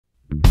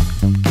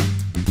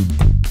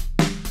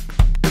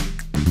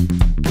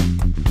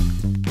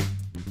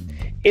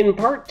In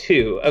part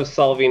 2 of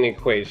solving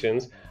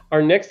equations,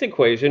 our next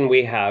equation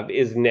we have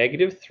is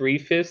negative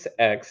 3/5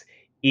 x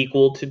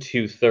equal to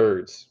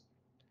 2/3.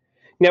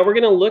 Now we're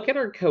going to look at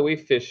our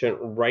coefficient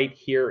right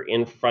here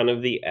in front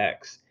of the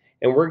x,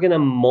 and we're going to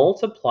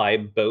multiply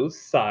both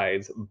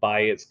sides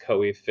by its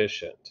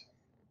coefficient.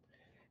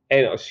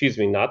 And excuse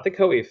me, not the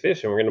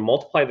coefficient, we're going to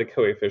multiply the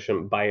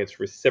coefficient by its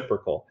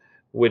reciprocal,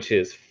 which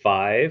is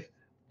 5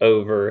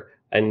 over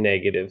a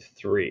negative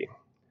 3.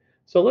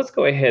 So let's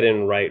go ahead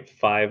and write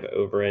 5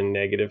 over a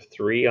negative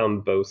 3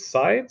 on both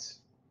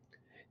sides.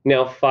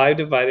 Now 5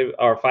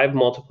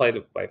 multiplied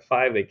by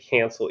 5, they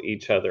cancel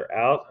each other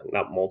out.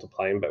 Not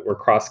multiplying, but we're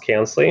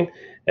cross-canceling.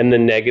 And the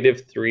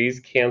negative 3's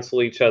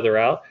cancel each other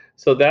out.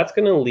 So that's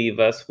going to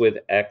leave us with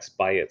x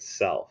by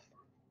itself.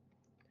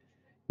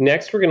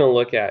 Next, we're going to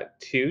look at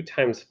 2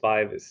 times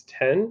 5 is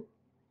 10.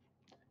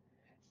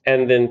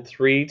 And then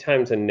 3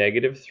 times a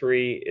negative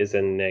 3 is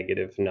a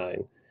negative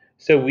 9.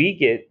 So we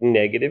get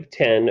negative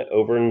 10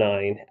 over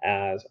 9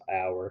 as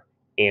our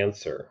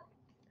answer.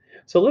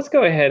 So let's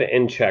go ahead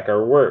and check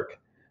our work.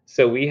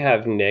 So we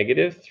have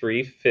negative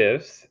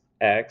 3/5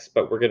 x,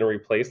 but we're going to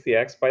replace the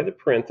x by the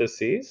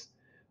parentheses,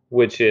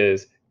 which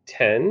is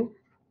 10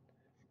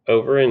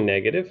 over a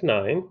negative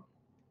 9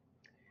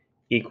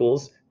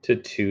 equals to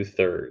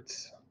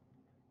 2/3.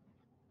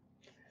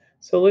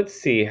 So let's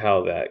see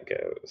how that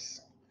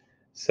goes.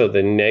 So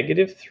the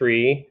negative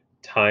 3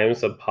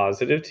 times a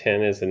positive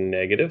 10 is a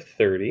negative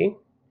 30.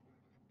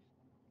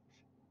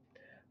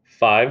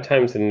 5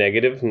 times a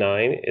negative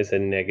 9 is a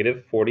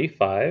negative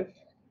 45.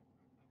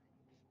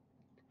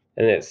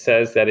 And it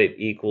says that it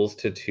equals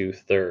to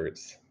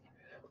 2/3.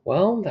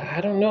 Well,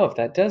 I don't know if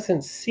that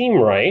doesn't seem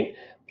right,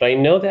 but I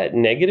know that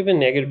negative and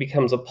negative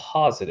becomes a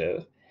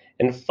positive,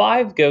 and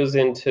 5 goes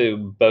into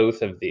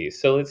both of these.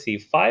 So let's see,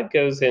 5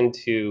 goes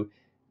into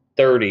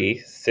 30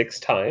 6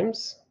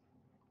 times,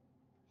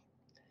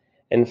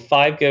 and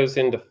 5 goes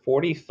into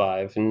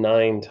 45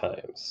 9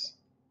 times.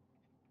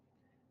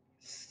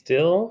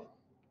 Still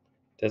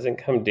doesn't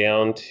come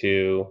down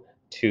to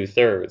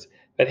 2/3.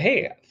 But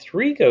hey,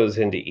 3 goes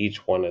into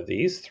each one of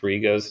these. 3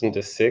 goes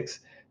into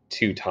 6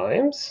 2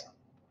 times,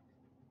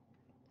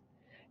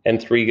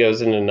 and 3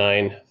 goes into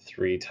 9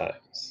 3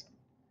 times.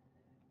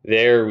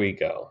 There we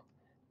go.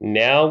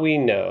 Now we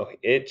know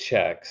it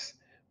checks.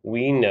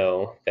 We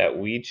know that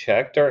we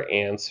checked our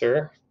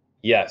answer.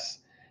 Yes,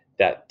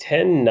 that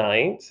 10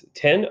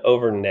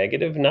 over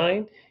negative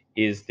 9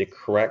 is the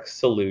correct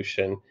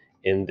solution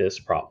in this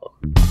problem.